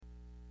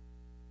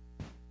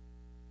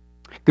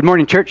Good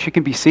morning, church. You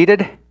can be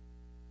seated.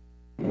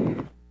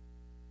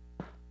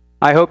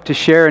 I hope to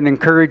share an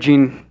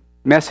encouraging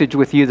message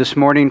with you this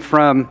morning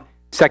from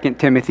 2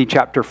 Timothy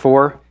chapter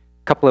 4. A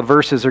couple of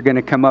verses are going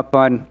to come up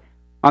on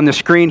the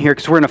screen here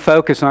because we're going to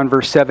focus on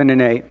verse 7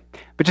 and 8.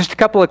 But just a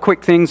couple of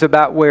quick things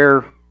about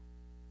where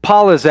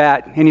Paul is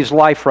at in his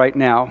life right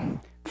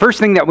now. First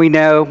thing that we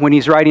know when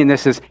he's writing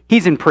this is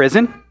he's in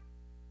prison.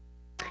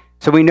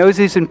 So he knows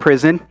he's in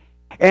prison.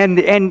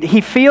 And he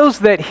feels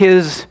that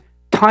his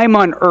time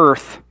on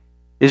earth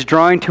is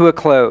drawing to a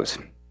close.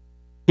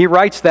 He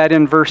writes that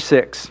in verse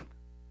 6.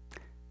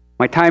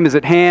 My time is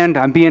at hand.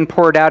 I'm being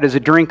poured out as a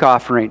drink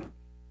offering.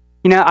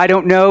 I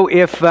don't know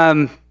if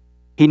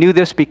he knew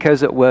this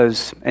because it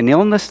was an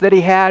illness that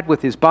he had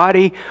with his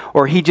body,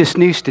 or he just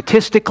knew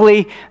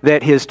statistically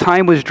that his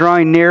time was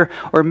drawing near,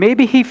 or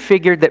maybe he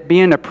figured that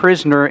being a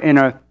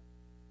prisoner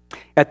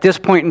at this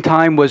point in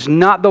time was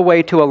not the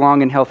way to a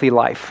long and healthy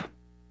life.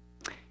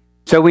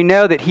 So we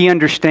know that he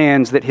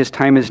understands that his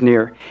time is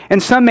near.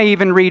 And some may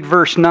even read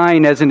verse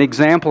 9 as an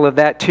example of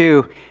that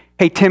too.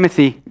 Hey,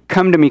 Timothy,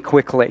 come to me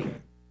quickly.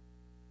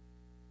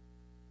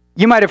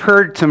 You might have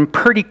heard some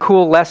pretty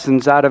cool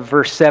lessons out of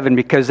verse 7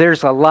 because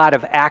there's a lot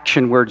of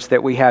action words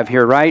that we have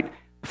here, right?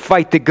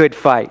 Fight the good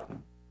fight.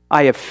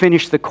 I have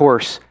finished the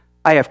course.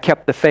 I have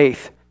kept the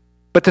faith.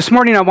 But this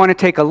morning I want to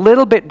take a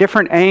little bit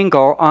different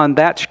angle on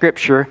that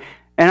scripture.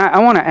 And I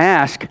want to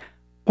ask,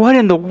 what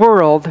in the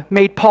world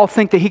made Paul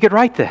think that he could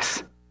write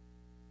this?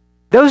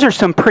 Those are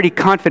some pretty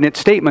confident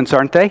statements,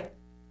 aren't they?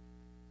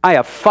 I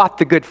have fought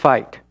the good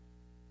fight.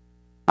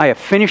 I have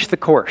finished the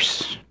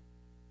course.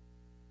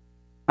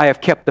 I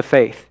have kept the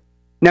faith.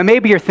 Now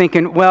maybe you're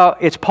thinking, well,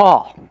 it's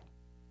Paul.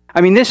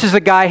 I mean, this is a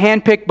guy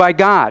handpicked by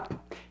God.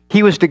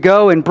 He was to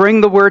go and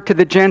bring the word to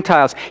the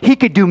Gentiles. He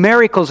could do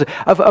miracles.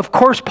 Of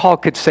course Paul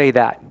could say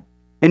that.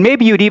 And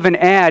maybe you'd even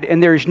add,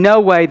 and there's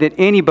no way that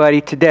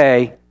anybody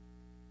today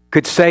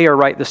could say or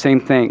write the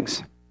same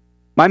things.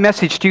 My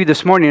message to you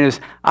this morning is,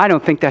 I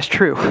don't think that's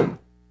true.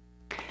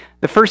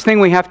 The first thing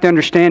we have to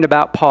understand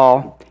about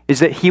Paul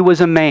is that he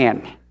was a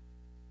man.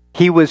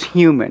 He was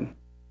human.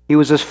 He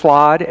was as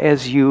flawed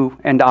as you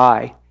and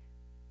I.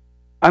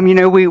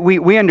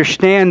 We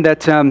understand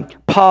that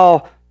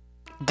Paul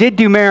did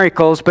do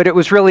miracles, but it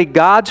was really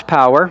God's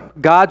power,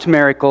 God's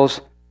miracles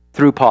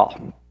through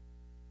Paul.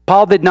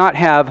 Paul did not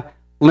have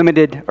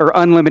limited or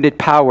unlimited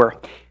power.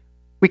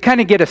 We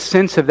kind of get a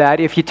sense of that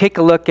if you take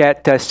a look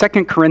at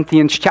 2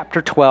 Corinthians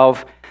chapter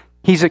 12.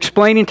 He's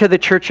explaining to the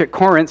church at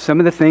Corinth some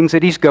of the things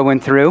that he's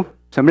going through,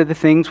 some of the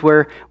things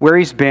where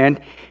he's been.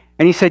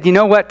 And he said, you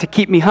know what, to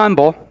keep me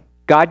humble,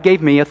 God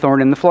gave me a thorn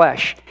in the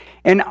flesh.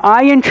 And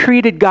I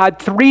entreated God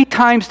 3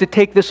 times to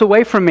take this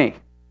away from me.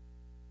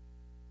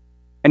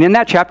 And in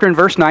that chapter, in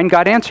verse 9,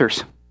 God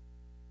answers,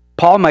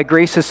 Paul, my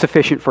grace is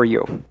sufficient for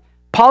you.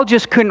 Paul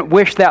just couldn't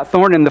wish that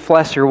thorn in the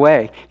flesh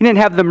away. He didn't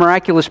have the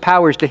miraculous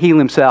powers to heal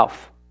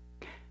himself.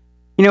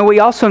 We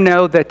also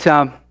know that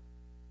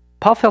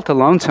Paul felt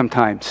alone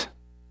sometimes.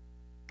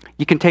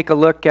 You can take a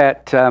look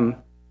at 2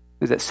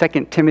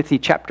 Timothy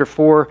chapter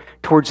 4.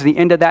 Towards the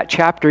end of that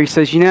chapter, he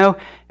says,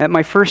 at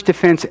my first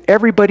defense,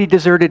 everybody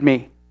deserted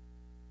me.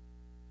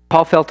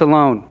 Paul felt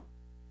alone.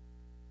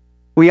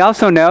 We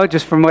also know,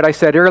 just from what I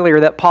said earlier,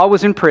 that Paul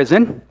was in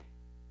prison.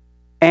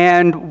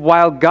 And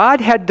while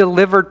God had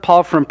delivered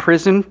Paul from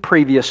prison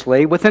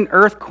previously with an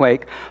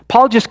earthquake,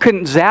 Paul just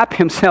couldn't zap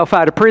himself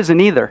out of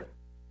prison either.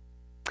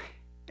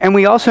 And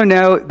we also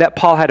know that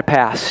Paul had a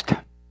past.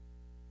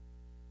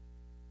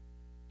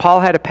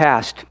 Paul had a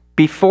past.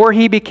 Before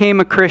he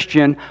became a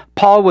Christian,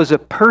 Paul was a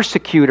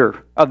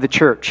persecutor of the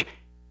church.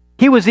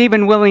 He was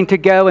even willing to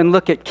go and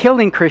look at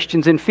killing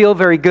Christians and feel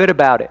very good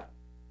about it.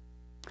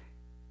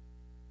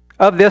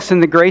 Of this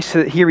and the grace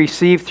that he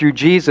received through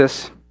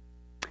Jesus,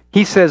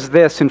 he says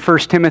this in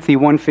 1 Timothy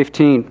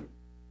 1:15.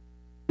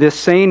 This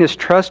saying is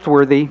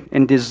trustworthy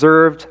and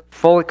deserved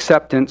full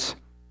acceptance.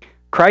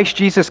 Christ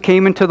Jesus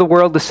came into the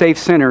world to save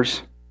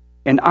sinners,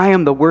 and I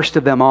am the worst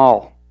of them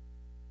all.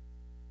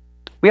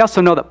 We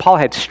also know that Paul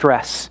had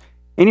stress.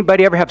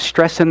 Anybody ever have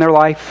stress in their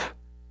life?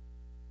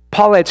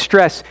 Paul had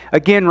stress.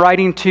 Again,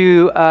 writing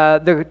to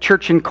the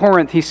church in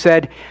Corinth, he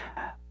said,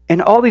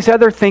 and all these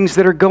other things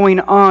that are going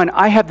on,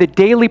 I have the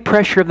daily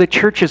pressure of the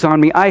churches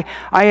on me. I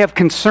have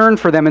concern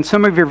for them, and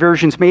some of your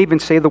versions may even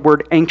say the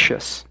word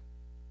anxious.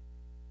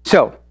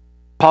 So,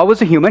 Paul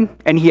was a human,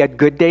 and he had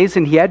good days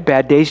and he had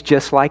bad days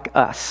just like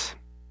us.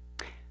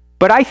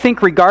 But I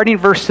think regarding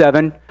verse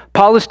 7,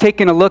 Paul is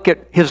taking a look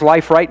at his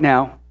life right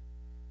now,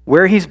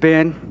 where he's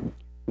been,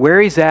 where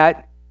he's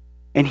at,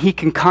 and he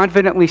can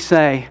confidently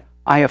say,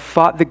 I have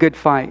fought the good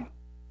fight.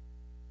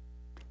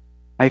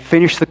 I've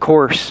finished the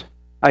course.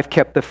 I've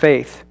kept the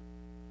faith.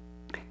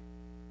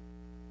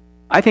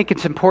 I think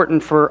it's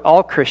important for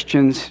all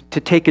Christians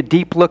to take a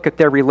deep look at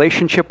their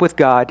relationship with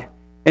God,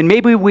 and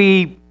maybe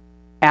we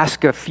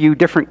ask a few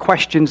different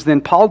questions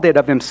than Paul did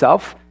of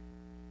himself,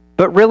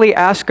 but really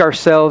ask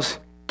ourselves,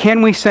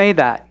 can we say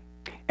that?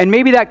 And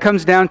maybe that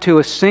comes down to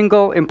a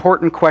single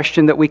important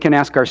question that we can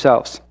ask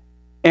ourselves.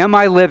 Am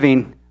I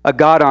living a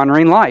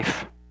God-honoring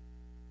life?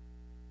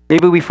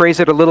 Maybe we phrase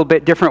it a little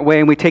bit different way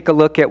and we take a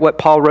look at what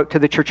Paul wrote to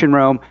the church in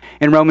Rome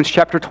in Romans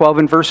chapter 12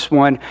 and verse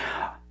 1.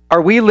 Are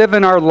we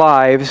living our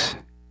lives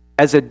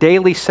as a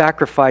daily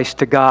sacrifice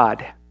to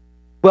God?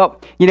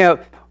 Well,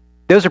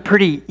 those are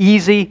pretty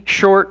easy,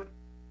 short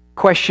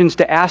questions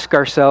to ask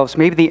ourselves.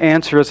 Maybe the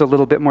answer is a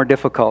little bit more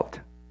difficult.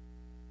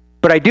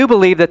 But I do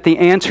believe that the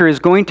answer is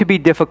going to be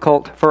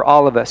difficult for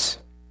all of us.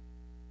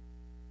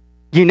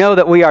 You know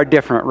that we are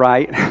different,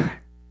 right?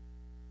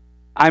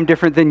 I'm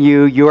different than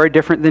you. You are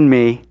different than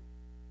me.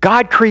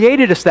 God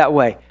created us that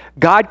way.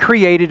 God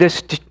created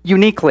us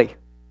uniquely,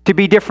 to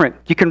be different.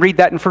 You can read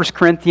that in 1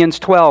 Corinthians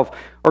 12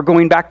 or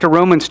going back to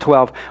Romans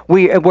 12,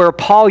 where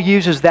Paul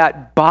uses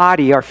that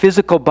body, our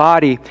physical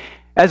body,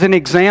 as an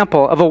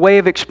example of a way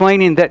of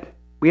explaining that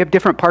we have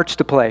different parts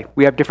to play.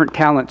 We have different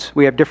talents.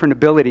 We have different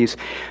abilities.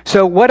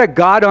 So what a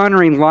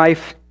God-honoring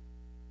life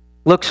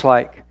looks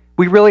like,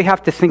 we really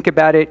have to think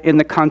about it in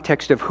the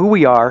context of who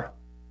we are,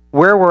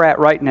 where we're at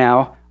right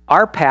now,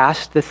 our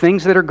past, the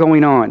things that are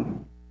going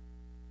on.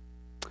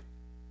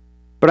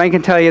 But I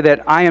can tell you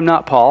that I am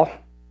not Paul.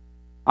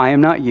 I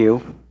am not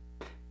you.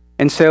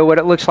 And so what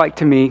it looks like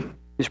to me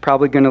is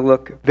probably going to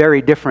look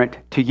very different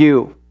to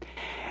you.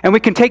 And we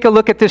can take a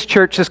look at this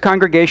church, this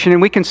congregation,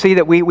 and we can see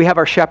that we have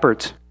our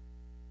shepherds.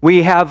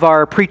 We have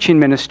our preaching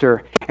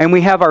minister, and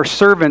we have our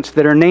servants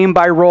that are named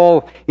by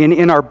roll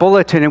in our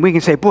bulletin, and we can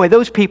say, boy,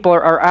 those people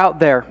are out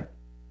there.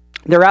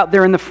 They're out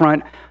there in the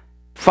front,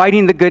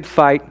 fighting the good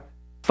fight,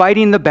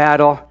 fighting the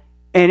battle,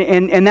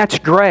 and that's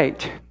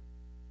great.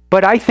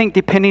 But I think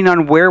depending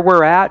on where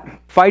we're at,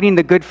 fighting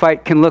the good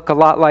fight can look a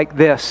lot like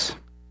this.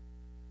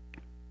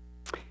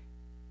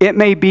 It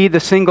may be the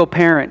single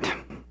parent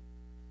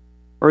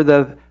or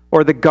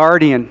the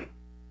guardian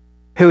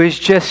who is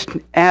just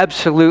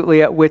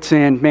absolutely at wit's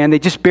end. Man, they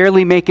just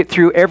barely make it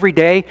through every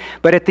day,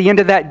 but at the end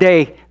of that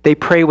day, they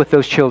pray with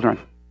those children.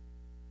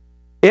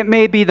 It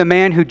may be the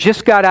man who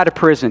just got out of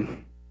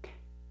prison,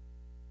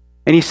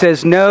 and he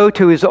says no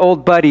to his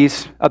old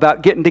buddies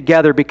about getting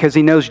together because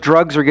he knows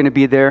drugs are going to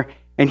be there,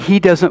 and he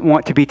doesn't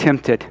want to be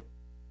tempted.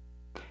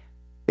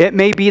 It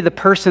may be the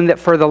person that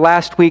for the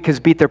last week has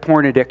beat their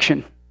porn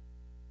addiction.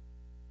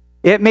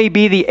 It may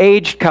be the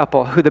aged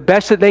couple who the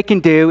best that they can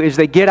do is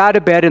they get out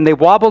of bed and they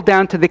wobble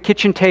down to the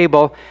kitchen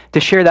table to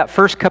share that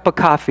first cup of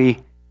coffee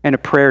and a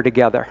prayer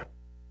together.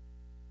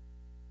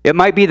 It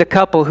might be the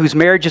couple whose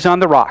marriage is on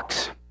the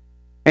rocks.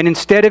 And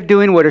instead of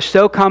doing what is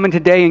so common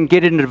today and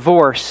getting a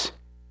divorce,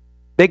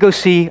 they go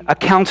see a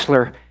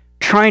counselor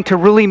trying to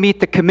really meet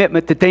the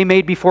commitment that they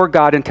made before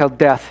God until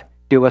death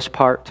do us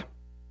part.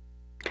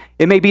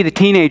 It may be the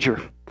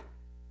teenager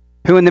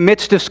who in the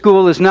midst of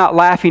school is not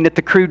laughing at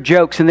the crude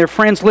jokes, and their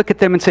friends look at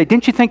them and say,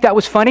 didn't you think that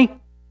was funny?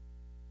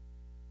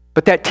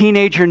 But that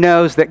teenager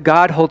knows that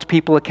God holds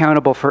people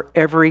accountable for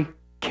every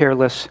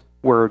careless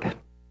word.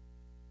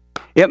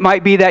 It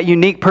might be that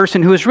unique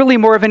person who is really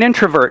more of an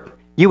introvert.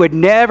 You would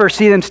never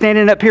see them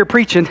standing up here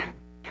preaching.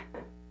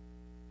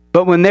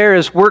 But when there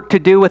is work to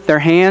do with their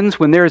hands,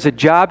 when there is a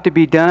job to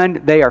be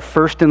done, they are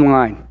first in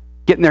line,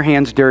 getting their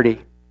hands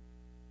dirty.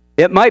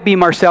 It might be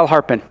Marcel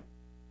Harpin.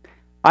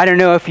 I don't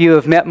know if you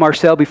have met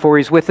Marcel before.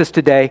 He's with us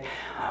today.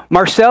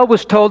 Marcel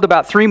was told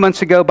about 3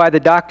 months ago by the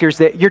doctors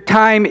that your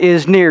time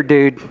is near,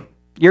 dude.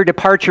 Your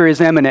departure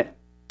is imminent.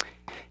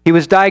 He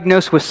was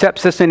diagnosed with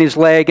sepsis in his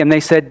leg, and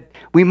they said,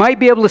 we might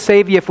be able to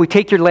save you if we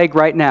take your leg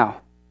right now.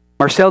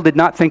 Marcel did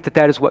not think that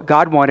that is what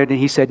God wanted, and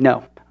he said,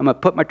 no, I'm going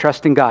to put my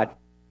trust in God.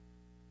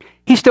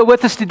 He's still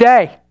with us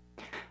today.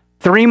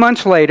 3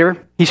 months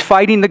later, he's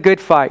fighting the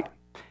good fight.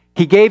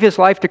 He gave his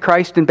life to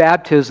Christ in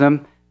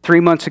baptism 3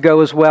 months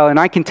ago as well. And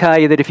I can tell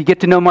you that if you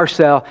get to know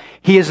Marcel,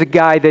 he is a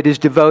guy that is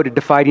devoted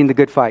to fighting the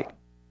good fight.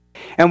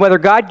 And whether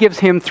God gives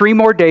him 3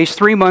 more days,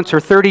 3 months,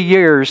 or 30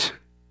 years,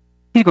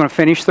 he's going to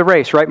finish the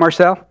race. Right,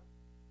 Marcel?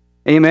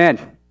 Amen.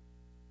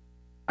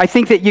 I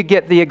think that you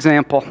get the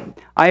example.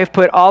 I have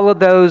put all of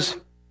those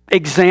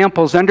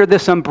examples under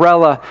this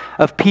umbrella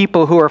of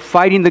people who are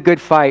fighting the good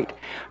fight,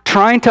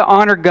 trying to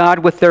honor God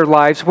with their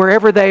lives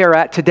wherever they are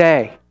at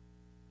today.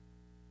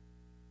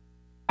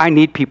 I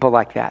need people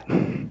like that.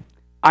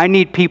 I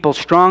need people,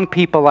 strong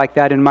people like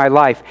that in my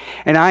life.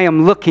 And I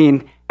am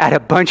looking at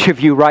a bunch of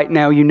you right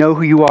now, you know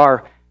who you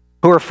are,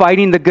 who are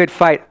fighting the good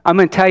fight. I'm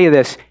going to tell you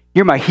this,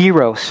 you're my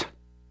heroes.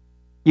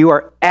 You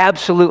are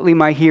absolutely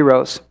my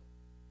heroes.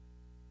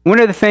 One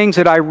of the things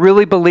that I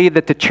really believe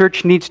that the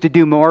church needs to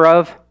do more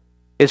of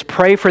is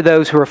pray for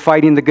those who are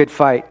fighting the good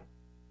fight.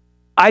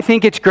 I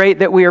think it's great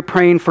that we are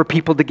praying for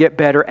people to get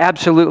better,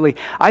 absolutely.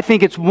 I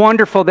think it's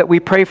wonderful that we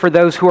pray for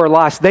those who are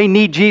lost. They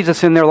need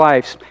Jesus in their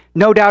lives,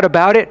 no doubt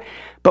about it.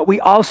 But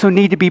we also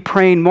need to be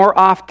praying more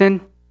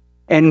often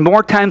and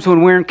more times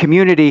when we're in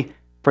community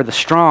for the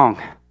strong.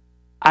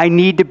 I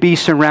need to be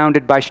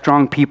surrounded by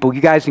strong people.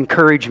 You guys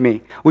encourage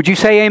me. Would you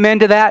say amen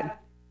to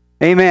that?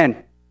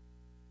 Amen.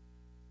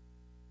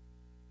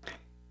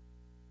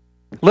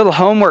 Little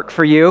homework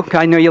for you.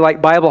 I know you like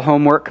Bible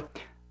homework.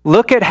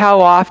 Look at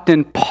how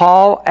often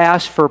Paul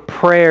asked for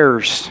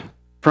prayers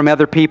from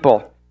other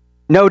people.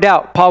 No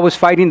doubt, Paul was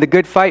fighting the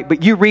good fight,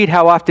 but you read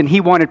how often he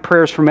wanted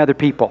prayers from other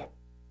people.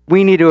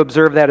 We need to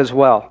observe that as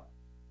well.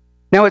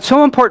 Now, it's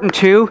so important,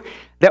 too,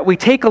 that we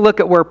take a look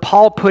at where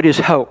Paul put his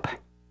hope.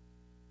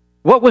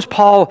 What was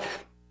Paul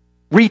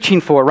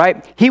reaching for,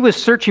 right? He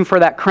was searching for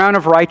that crown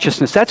of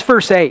righteousness. That's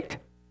verse 8.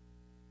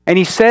 And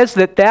he says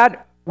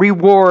that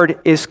reward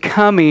is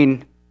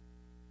coming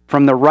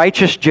from the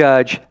righteous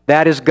judge,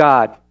 that is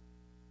God.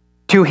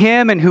 To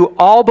him and who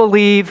all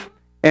believe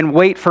and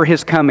wait for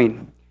his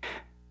coming.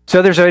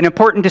 So there's an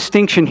important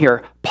distinction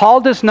here. Paul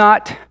does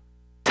not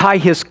tie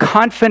his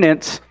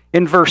confidence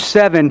in verse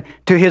 7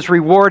 to his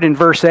reward in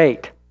verse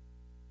 8.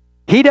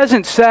 He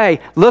doesn't say,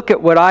 look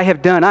at what I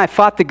have done. I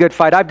fought the good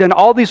fight. I've done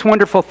all these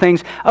wonderful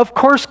things. Of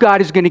course God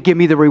is going to give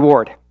me the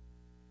reward.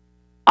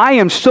 I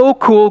am so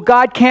cool.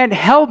 God can't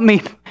help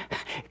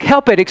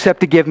it except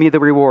to give me the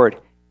reward.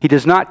 He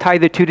does not tie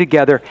the two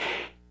together.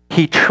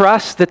 He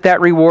trusts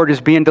that reward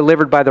is being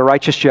delivered by the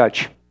righteous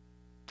judge.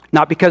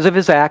 Not because of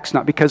his acts,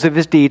 not because of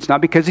his deeds, not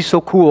because he's so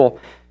cool,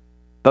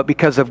 but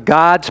because of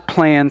God's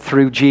plan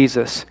through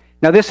Jesus.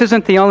 Now, this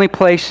isn't the only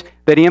place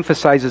that he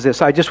emphasizes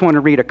this. I just want to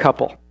read a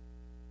couple.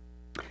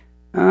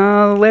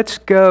 Let's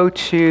go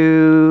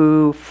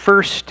to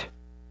first.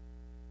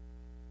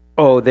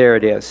 Oh, there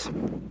it is.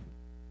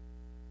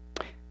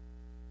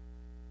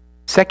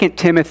 2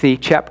 Timothy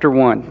chapter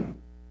 1,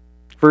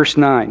 verse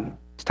 9.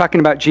 It's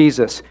talking about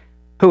Jesus,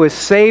 who has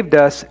saved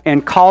us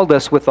and called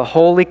us with a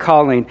holy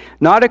calling,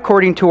 not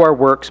according to our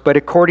works, but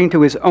according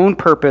to his own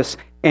purpose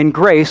and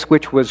grace,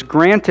 which was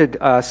granted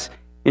us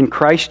in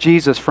Christ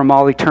Jesus from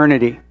all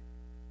eternity.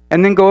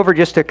 And then go over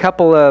just a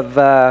couple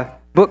of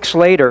books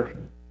later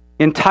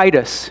in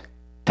Titus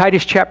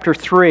chapter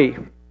 3,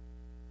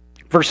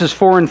 verses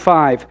 4 and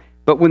 5.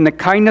 But when the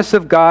kindness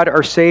of God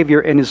our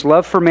Savior and his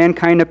love for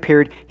mankind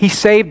appeared, he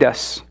saved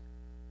us,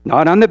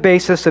 not on the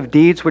basis of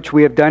deeds which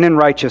we have done in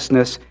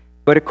righteousness,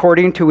 but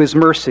according to his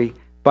mercy,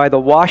 by the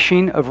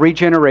washing of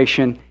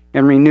regeneration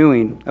and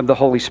renewing of the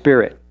Holy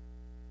Spirit.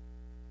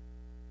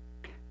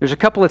 There's a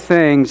couple of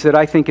things that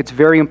I think it's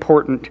very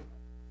important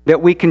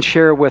that we can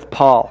share with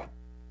Paul.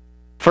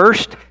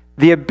 First,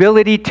 the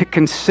ability to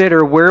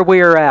consider where we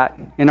are at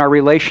in our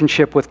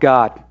relationship with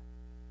God.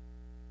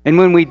 And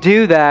when we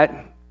do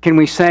that, can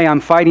we say,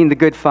 I'm fighting the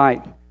good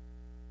fight?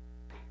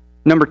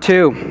 Number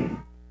two,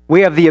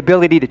 we have the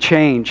ability to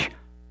change.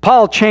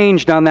 Paul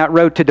changed on that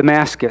road to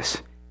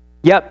Damascus.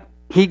 Yep,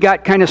 he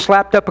got kind of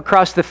slapped up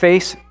across the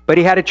face, but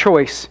he had a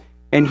choice,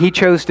 and he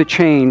chose to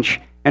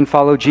change and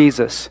follow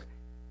Jesus.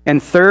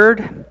 And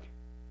third,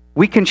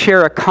 we can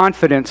share a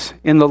confidence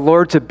in the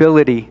Lord's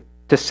ability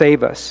to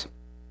save us.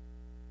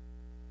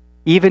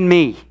 Even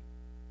me,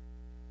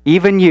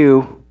 even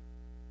you,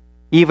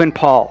 even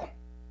Paul.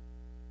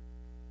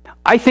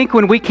 I think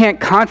when we can't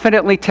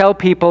confidently tell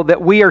people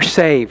that we are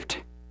saved,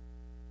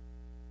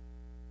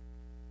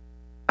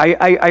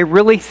 I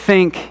really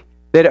think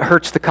that it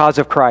hurts the cause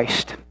of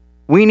Christ.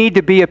 We need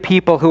to be a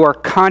people who are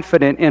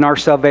confident in our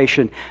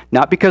salvation,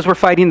 not because we're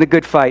fighting the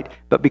good fight,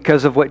 but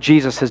because of what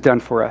Jesus has done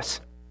for us.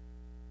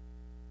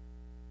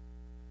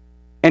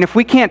 And if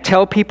we can't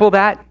tell people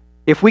that,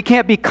 if we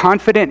can't be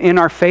confident in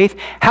our faith,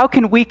 how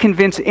can we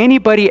convince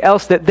anybody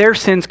else that their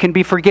sins can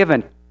be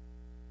forgiven?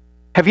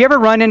 Have you ever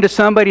run into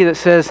somebody that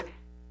says,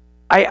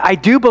 I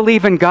do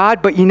believe in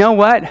God, but you know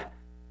what?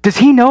 Does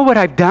he know what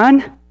I've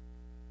done?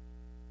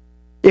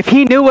 If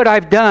he knew what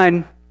I've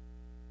done,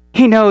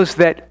 he knows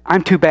that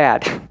I'm too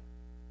bad.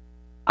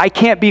 I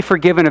can't be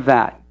forgiven of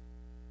that.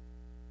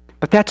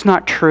 But that's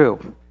not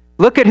true.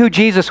 Look at who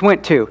Jesus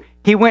went to.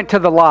 He went to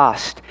the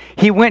lost.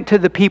 He went to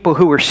the people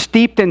who were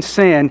steeped in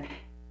sin,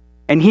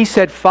 and he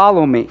said,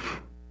 follow me.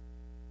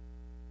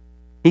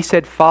 He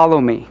said, follow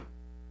me.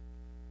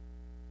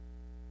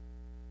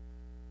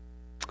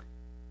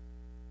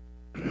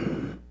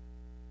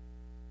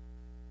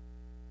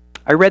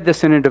 I read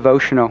this in a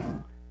devotional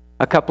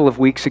a couple of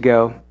weeks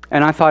ago,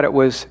 and I thought it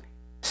was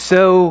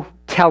so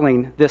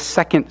telling, this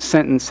second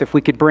sentence, if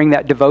we could bring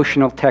that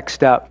devotional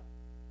text up.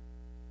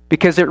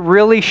 Because it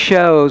really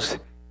shows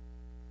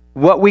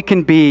what we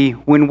can be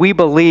when we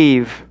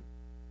believe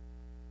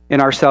in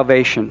our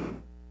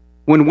salvation.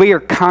 When we are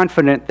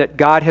confident that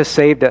God has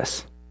saved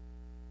us.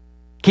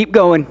 Keep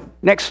going.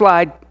 Next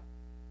slide.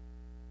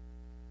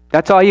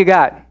 That's all you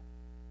got.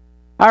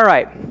 All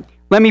right.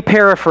 Let me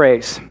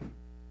paraphrase.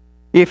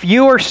 If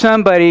you are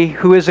somebody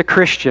who is a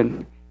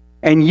Christian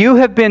and you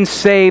have been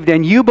saved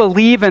and you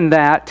believe in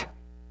that,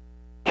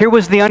 here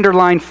was the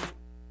underlying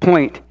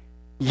point.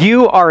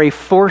 You are a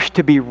force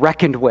to be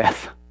reckoned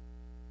with.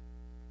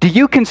 Do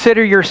you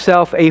consider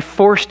yourself a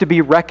force to be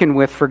reckoned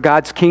with for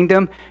God's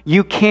kingdom?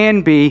 You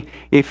can be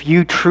if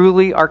you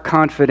truly are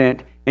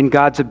confident in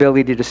God's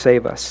ability to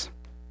save us.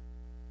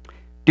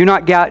 Do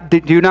not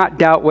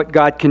doubt what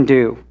God can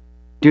do.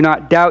 Do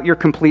not doubt your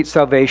complete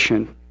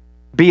salvation.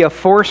 Be a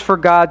force for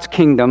God's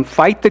kingdom.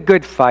 Fight the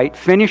good fight.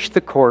 Finish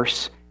the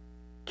course.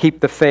 Keep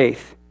the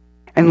faith.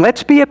 And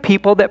let's be a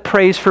people that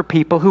prays for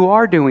people who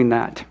are doing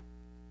that.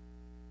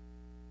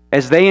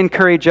 As they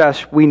encourage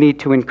us, we need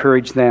to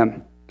encourage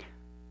them.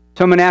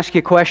 So I'm going to ask you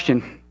a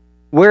question.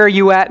 Where are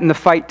you at in the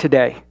fight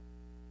today?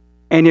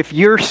 And if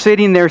you're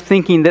sitting there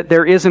thinking that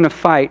there isn't a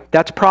fight,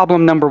 that's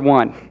problem number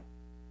one.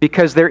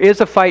 Because there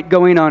is a fight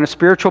going on, a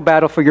spiritual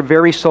battle for your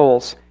very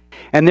souls.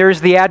 And there's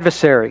the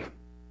adversary,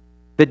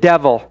 the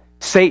devil,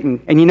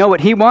 Satan. And you know what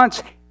he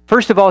wants?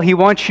 First of all, he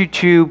wants you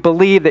to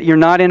believe that you're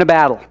not in a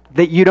battle,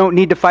 that you don't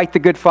need to fight the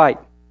good fight.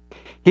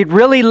 He'd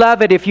really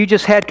love it if you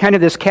just had kind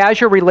of this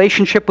casual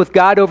relationship with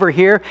God over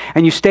here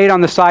and you stayed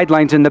on the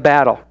sidelines in the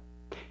battle.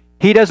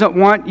 He doesn't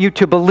want you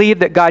to believe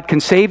that God can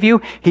save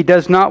you. He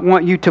does not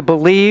want you to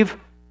believe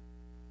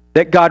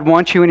that God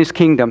wants you in his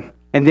kingdom.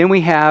 And then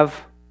we have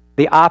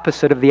the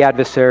opposite of the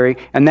adversary,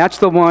 and that's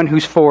the one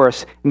who's for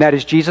us, and that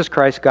is Jesus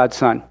Christ, God's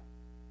Son.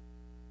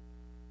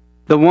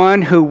 The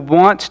one who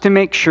wants to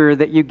make sure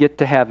that you get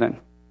to heaven.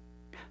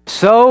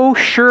 So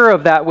sure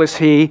of that was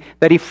he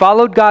that he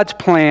followed God's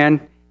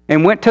plan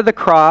and went to the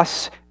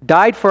cross,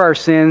 died for our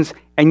sins,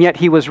 and yet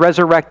he was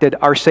resurrected.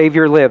 Our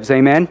Savior lives.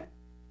 Amen?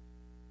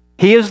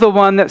 He is the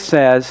one that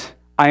says,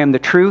 I am the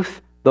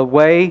truth, the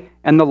way,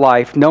 and the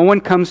life. No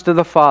one comes to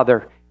the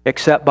Father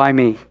except by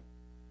me.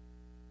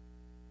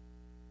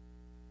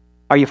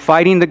 Are you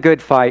fighting the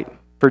good fight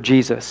for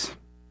Jesus?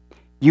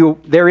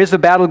 There is a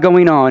battle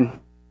going on,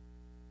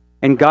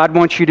 and God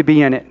wants you to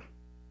be in it.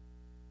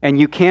 And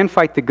you can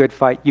fight the good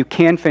fight. You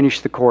can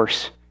finish the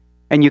course,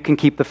 and you can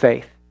keep the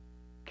faith.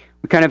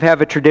 We kind of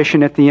have a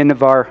tradition at the end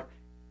of our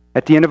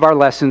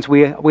lessons.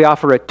 We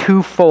offer a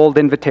twofold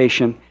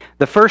invitation.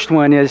 The first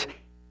one is,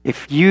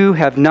 if you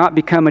have not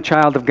become a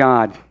child of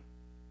God,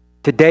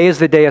 today is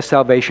the day of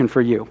salvation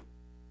for you.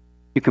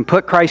 You can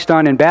put Christ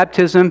on in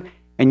baptism,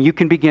 and you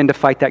can begin to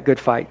fight that good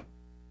fight.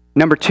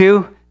 Number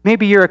two,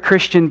 maybe you're a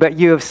Christian, but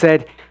you have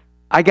said,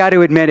 I got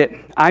to admit it,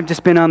 I've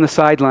just been on the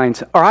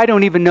sidelines, or I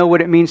don't even know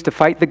what it means to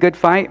fight the good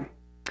fight.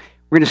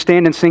 We're going to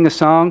stand and sing a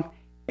song.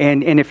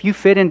 And if you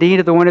fit into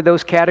either one of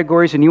those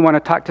categories and you want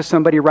to talk to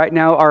somebody right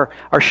now,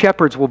 our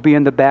shepherds will be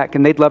in the back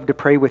and they'd love to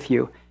pray with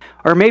you.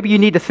 Or maybe you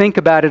need to think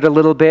about it a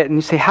little bit and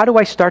you say, how do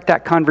I start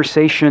that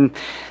conversation?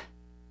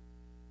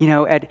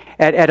 At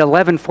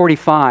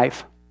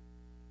 11:45,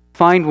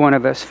 find one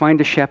of us, find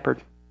a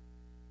shepherd.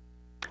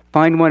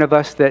 Find one of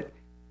us that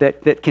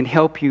can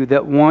help you,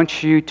 that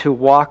wants you to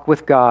walk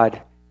with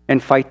God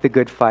and fight the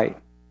good fight.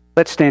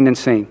 Let's stand and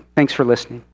sing. Thanks for listening.